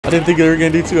didn't think they were gonna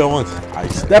do two at once. I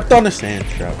stepped on a sand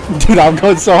trap. Dude, I'm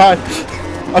going so high.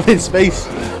 I'm in space.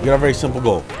 You got a very simple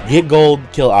goal. Get gold,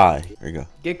 kill I. There you go.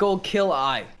 Get gold, kill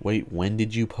I. Wait, when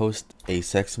did you post a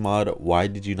sex mod? Why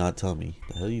did you not tell me?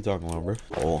 The hell are you talking about, bro?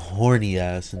 Oh, horny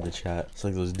ass in the chat. It's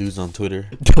like those dudes on Twitter.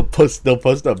 They'll post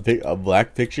a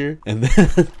black picture, and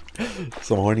then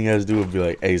some horny ass dude will be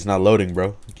like, "Hey, it's not loading,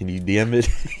 bro. Can you DM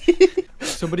it?"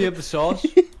 Somebody have the sauce?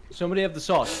 Somebody have the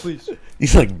sauce, please.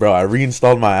 He's like, "Bro, I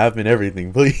reinstalled my app and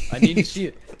everything, please." I need to see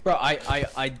it. Bro,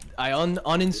 I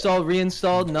uninstalled,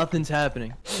 reinstalled, nothing's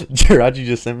happening. Jirachi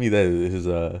just sent me that his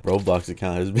Roblox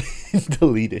account has been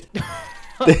deleted.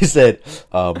 They said,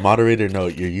 moderator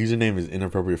note, your username is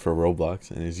inappropriate for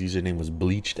Roblox, and his username was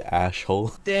bleached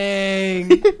asshole.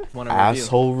 Dang.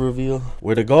 Asshole reveal.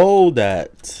 Where the gold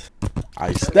at?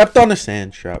 I stepped on a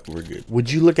sand trap. We're good. Would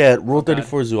you look at Rule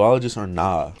 34 zoologist or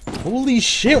nah? Holy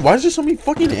shit, why is there so many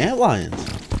fucking antlions?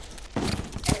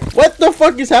 What the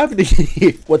fuck is happening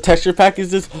here? What texture pack is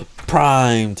this?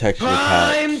 Prime texture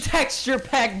pack. Prime texture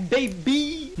pack,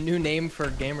 baby. New name for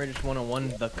Gamer Just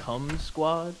 101, the Cum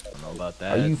Squad. I don't know about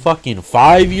that. Are you fucking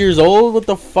 5 years old? What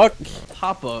the fuck?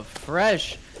 Papa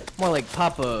Fresh. More like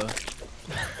Papa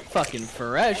fucking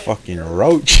Fresh. Fucking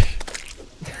roach.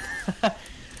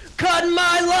 Cut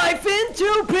my life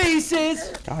into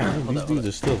pieces. God, these dudes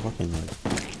are still fucking like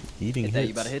eating hits.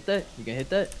 You about to hit that? You gonna hit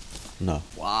that? No.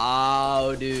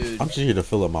 Wow, dude. I'm just here to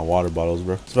fill up my water bottles,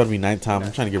 bro. It's about to be nighttime.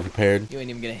 I'm trying to get prepared. You ain't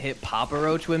even gonna hit Papa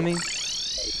Roach with me?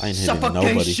 I ain't hitting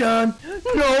nobody.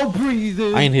 No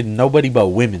breathing. I ain't hitting nobody but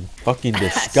women. Fucking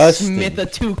disgusting.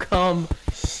 Smith-a-2 cum.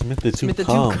 Smith-a-2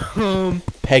 cum.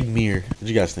 Pegmere. What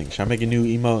you guys think? Should I make a new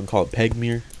emote and call it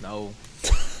Pegmere? No.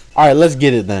 Alright, let's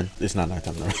get it then. It's not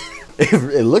nighttime though.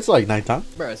 It looks like nighttime.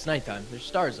 Bro, it's nighttime. There's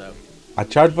stars out. I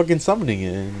tried fucking summoning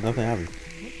it and nothing happened.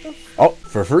 Oh,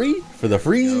 for free? For the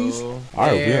freezies? No.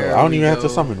 Alright, I don't even have to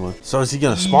summon one. So is he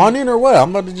gonna spawn in or what? I'm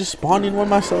about to just spawn in one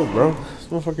myself, bro. This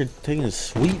motherfucker taking his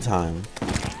sweet time.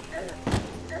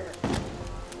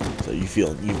 So you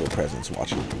feel an evil presence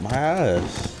watching my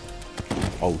ass.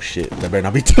 Oh shit, that better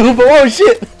not be two, but oh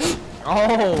shit!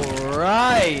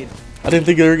 Alright. I didn't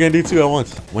think they were gonna do two at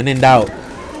once. When in doubt.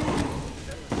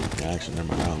 Yeah, actually, never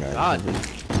mind. I don't got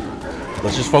it.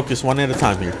 Let's just focus one at a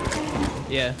time here.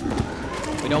 Yeah.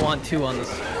 We don't want two on this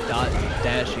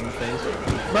dashing phase.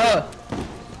 Bruh!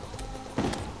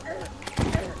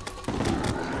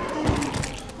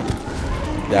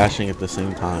 Dashing at the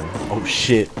same time. Oh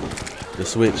shit. The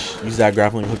switch. Use that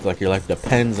grappling hook like your life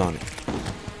depends on it.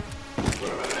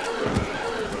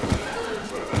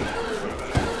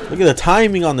 Look at the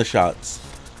timing on the shots.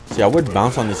 See, I would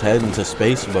bounce on his head into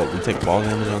space, but we take ball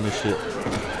damage on this shit.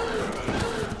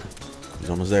 He's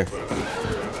almost there.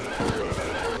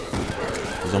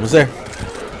 He's almost there.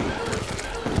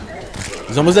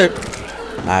 He's almost there.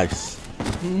 Nice.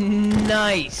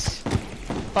 Nice.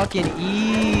 Fucking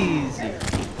easy.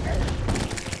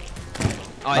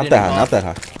 Oh, not that high, not that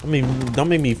high. I mean, don't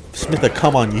make me Smith a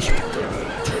cum on you.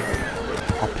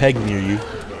 I'll peg near you.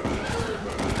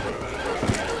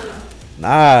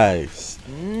 Nice.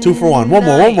 2 for 1. One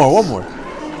more, one more, one more.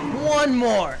 One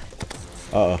more.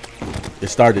 Uh-oh. It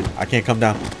started. I can't come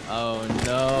down. Oh,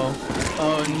 no.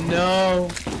 Oh, no.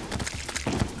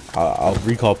 I'll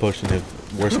recall potion if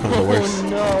worse comes to worse.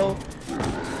 Oh,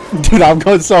 no. Dude, I'm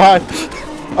going so high.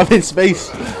 I'm in space.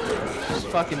 Just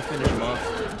fucking finish him off.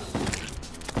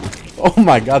 Oh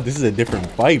my god, this is a different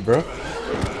fight, bro.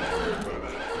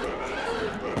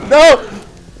 No!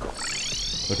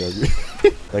 Okay.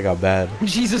 That got bad.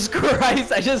 Jesus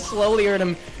Christ, I just slowly heard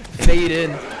him fade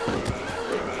in.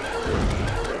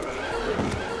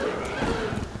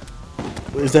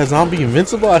 Is that zombie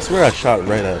invincible? I swear I shot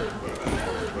right at it.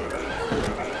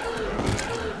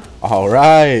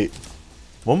 Alright.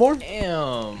 One more?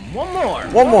 Damn. One more.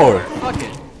 One more. Fuck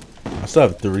it. I still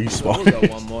have 3 spawns. We'll go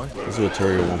one more. This is what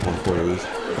Terraria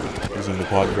 1.4 is. Using the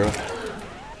quad girl.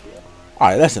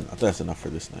 Alright, that's enough. That's enough for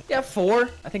this night. Yeah, 4.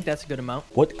 I think that's a good amount.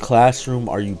 What classroom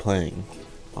are you playing?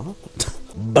 Huh?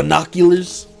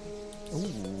 Binoculars?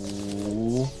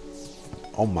 Ooh.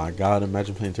 Oh my god,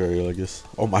 imagine playing Terraria like this.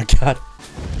 Oh my god.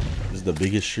 This is the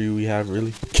biggest tree we have,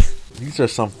 really? These are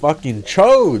some fucking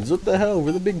chodes. What the hell?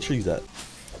 Where the big trees at?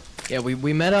 Yeah,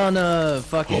 we met on a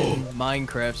fucking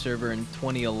Minecraft server in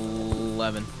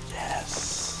 2011.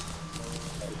 Yes.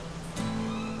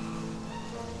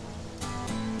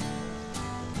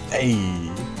 Hey.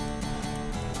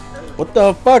 What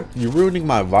the fuck? You're ruining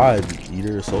my vibe,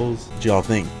 eater of souls. What y'all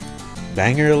think?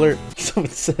 Banger alert?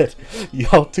 Someone said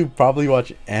y'all two probably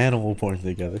watch animal porn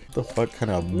together. What the fuck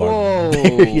kind of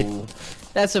barbarian?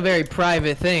 That's a very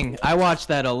private thing. I watched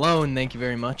that alone, thank you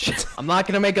very much. I'm not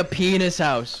gonna make a penis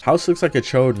house. House looks like a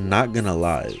chode, not gonna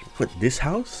lie. What, this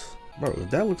house? Bro, if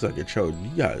that looks like a chode, you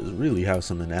guys really have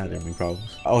some anatomy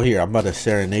problems. Oh, here, I'm about to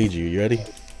serenade you. You ready?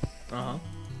 Uh-huh.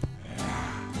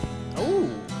 Oh.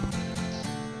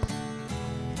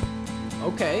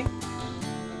 Okay.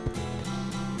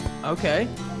 Okay.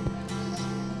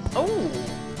 Oh.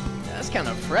 That's kind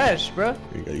of fresh, bro.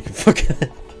 Here you go. You can fucking...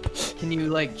 Can you,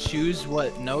 like, choose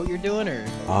what note you're doing, or?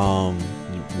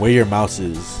 Where your mouse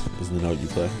is the note you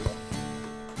play.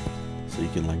 So you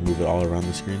can, like, move it all around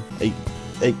the screen. Hey.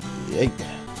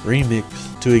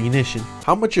 Remix to ignition.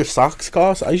 How much your socks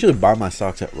cost? I usually buy my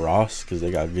socks at Ross because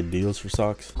they got good deals for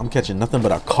socks. I'm catching nothing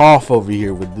but a cough over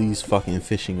here with these fucking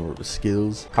fishing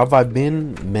skills. Have I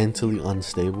been mentally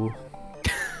unstable?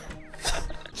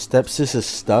 Stepsis is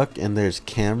stuck and there's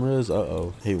cameras.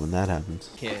 Uh-oh. Hate when that happens.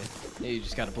 Okay. Yeah, you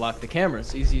just gotta block the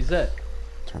cameras. Easy as that.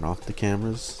 Turn off the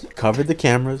cameras. Cover the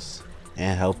cameras.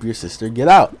 And help your sister get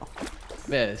out.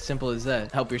 Yeah, simple as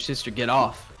that. Help your sister get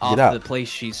off. Get out. The place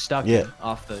she's stuck Yeah. in.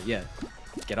 Off the, yeah.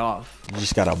 Get off. You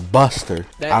just gotta bust her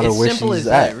out of It's where simple she's as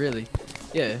at. that, really.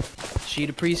 Yeah. She'd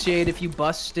appreciate if you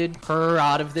busted her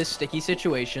out of this sticky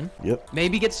situation. Yep.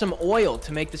 Maybe get some oil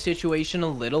to make the situation a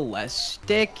little less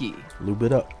sticky. Lube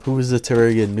it up. Who is the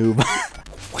Terraria NOOB?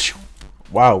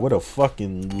 Wow, what a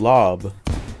fucking lob.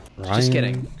 Ryan Just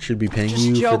kidding. should be paying Just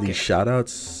you joking. for these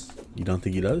shoutouts. You don't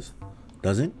think he does?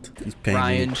 Doesn't? He's paying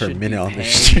Ryan you per should minute be on the paying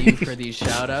stream. you for these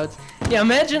shoutouts. Yeah,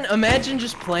 imagine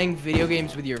just playing video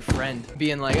games with your friend,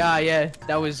 being like, ah, yeah,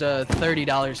 that was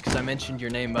 $30 because I mentioned your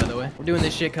name, by the way. We're doing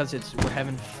this shit because we're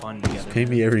having fun together. Pay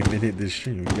me every minute this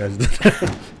stream. You guys do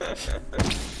that.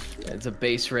 It's a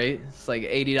base rate. It's like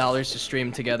 $80 to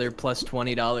stream together plus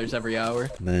 $20 every hour.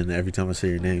 And then every time I say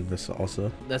your name, that's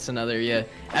also. That's another, yeah.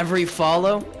 Every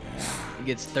follow, it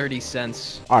gets 30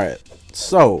 cents. Alright,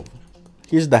 so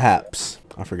here's the haps.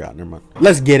 I forgot, never mind.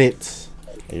 Let's get it.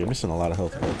 Hey, you're missing a lot of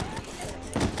health, bro.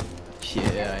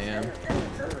 Yeah, I am.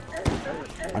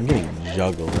 I'm getting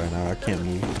juggled right now. I can't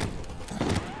move.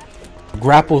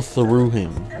 Grapple through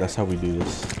him. That's how we do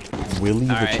this. Willie,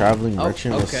 the Alright. traveling Oh,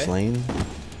 merchant, was okay. slain.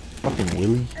 Fucking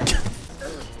Willie.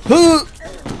 Huh!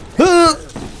 Huh!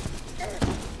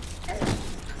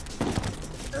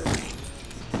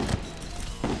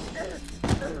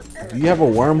 Do you have a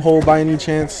wormhole by any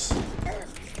chance?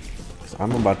 'Cause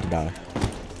I'm about to die.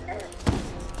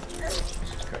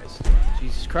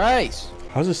 Jesus Christ.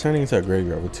 How's this turning into a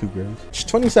graveyard with 2 graves? Just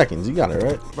 20 seconds. You got it,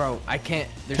 right? Bro, I can't.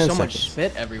 There's 10 so much seconds.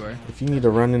 spit everywhere. If you need to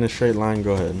run in a straight line,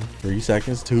 go ahead. 3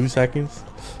 seconds, 2 seconds.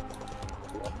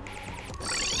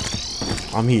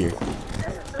 I'm here.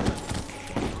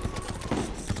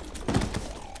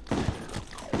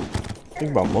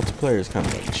 Think about multiplayer is kind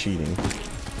of like cheating.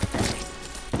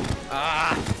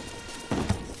 Ah.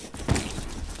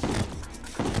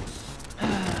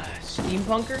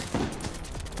 Steampunker?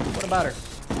 What about her?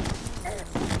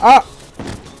 Ah!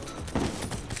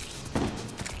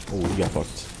 Oh, you got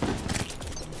fucked.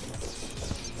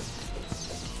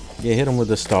 Yeah, hit him with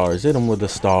the stars. Hit him with the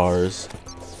stars.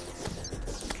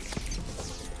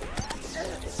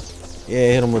 Yeah,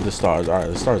 hit him with the stars.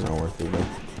 Alright, the stars aren't worth it, though.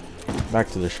 Back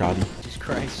to the shoddy. Jesus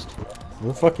Christ. What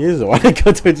the fuck is it? Why did it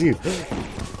go towards you?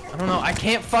 I don't know. I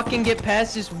can't fucking get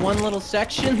past this one little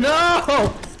section.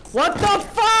 No! What the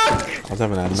fuck? I was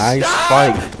having a nice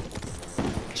Stop! fight.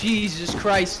 Jesus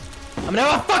Christ. I'm gonna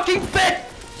have a fucking fit!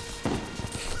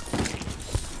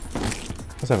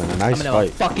 I was having a nice I'm gonna have a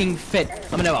fight. fucking fit.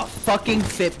 I'm gonna have a fucking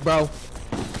fit, bro.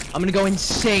 I'm gonna go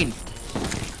insane.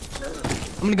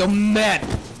 I'm gonna go mad.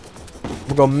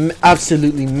 We're going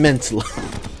absolutely mental.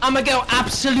 I'm gonna go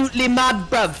absolutely mad,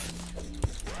 bruv.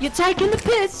 You're taking the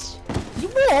piss? You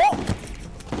what?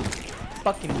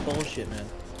 Fucking bullshit, man.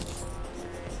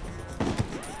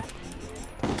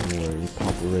 Don't worry,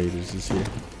 Papa Raiders is here.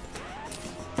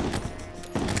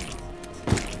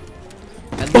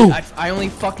 And Boom. I only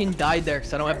fucking died there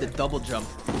because I don't have the double jump.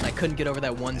 I couldn't get over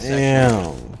that one section.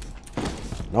 Damn.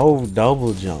 No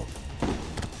double jump.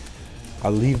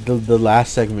 I'll leave the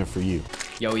last segment for you.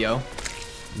 Yo, yo.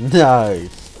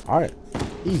 Nice. Alright.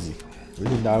 Easy. We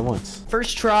didn't die once.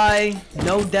 First try,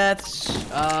 no deaths,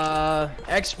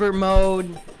 expert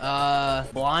mode,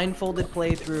 blindfolded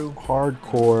playthrough.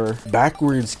 Hardcore.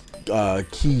 Backwards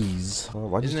keys. Oh,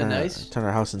 why'd you Isn't it nice? turn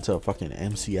our house into a fucking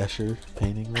MC Escher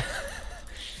painting?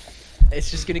 It's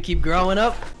just gonna keep growing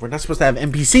up. We're not supposed to have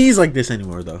NPCs like this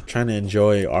anymore, though. Trying to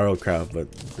enjoy ROCraft,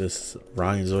 but this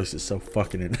Ryan's voice is so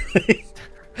fucking annoying.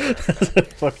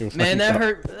 Fucking Man, that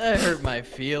hurt my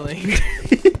feeling.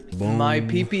 Boom. My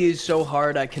pee-pee is so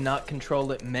hard I cannot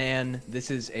control it. Man, this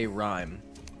is a rhyme.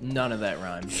 None of that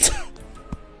rhymes.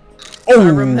 Oh, I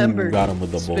remember. got him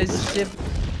with the boulder. Specific.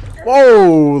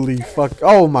 Holy fuck.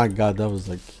 Oh my god, that was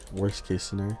like worst case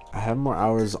scenario. I have more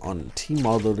hours on Team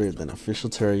Loader than official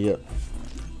Terraria.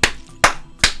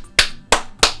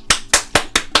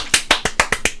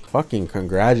 Fucking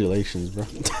congratulations, bro.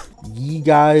 Ye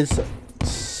guys,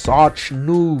 such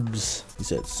noobs. He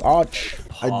said such.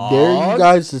 I dare you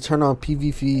guys to turn on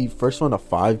PvP. First one to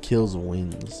 5 kills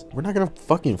wins. We're not gonna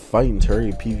fucking fight in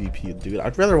Terraria PvP, dude.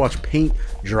 I'd rather watch paint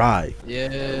dry.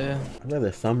 Yeah. I'd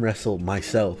rather thumb wrestle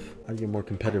myself. I'd get more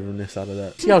competitiveness out of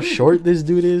that. See how short this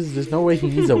dude is? There's no way he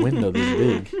needs a window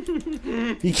this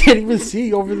big. He can't even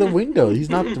see over the window. He's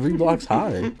not 3 blocks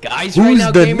high. Guys, who's right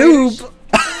now, the gamers? noob?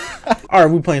 Alright,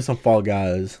 we playing some Fall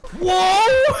Guys. Whoa!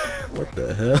 What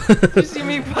the hell? You see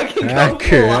me fucking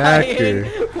Hacker, go hacker.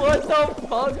 What the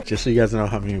fuck? Just so you guys know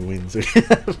how many wins we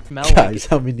have. Smell Guys,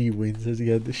 how many wins has he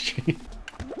had this stream?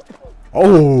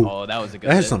 Oh, that was a good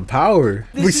that has hit. some power.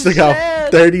 This We is still got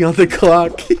sad. 30 on the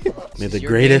clock. May the your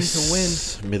greatest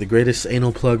game to may the greatest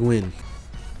anal plug win.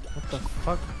 What the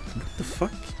fuck? What the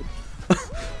fuck?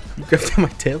 You grabbed at my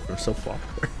tail from so far.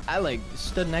 I like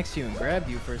stood next to you and grabbed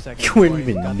you for a second. You weren't before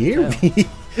even got the near tail. me.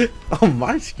 On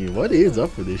my screen. What is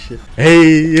up with this shit?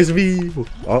 Hey, it's me.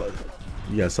 Oh,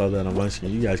 you guys saw that on my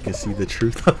screen. You guys can see the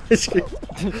truth on my screen.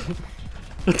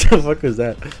 What the fuck was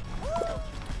that?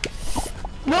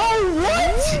 No,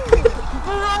 what?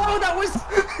 Bro, that was.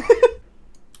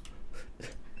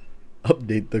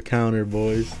 Update the counter,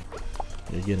 boys.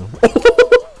 You get him.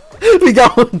 We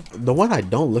got one. The one I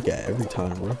don't look at every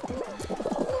time, bro.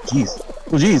 Jeez.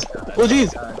 Oh jeez. Oh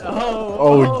jeez.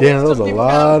 Oh damn, that was a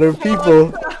lot of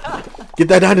people. Get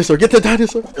that dinosaur. Get the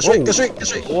dinosaur. Go straight. Go straight. Go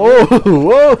straight. Whoa,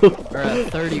 whoa. We're at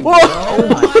 30. Whoa. Oh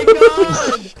my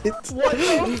god. It's What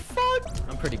the fuck?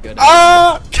 I'm pretty good at it.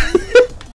 ah.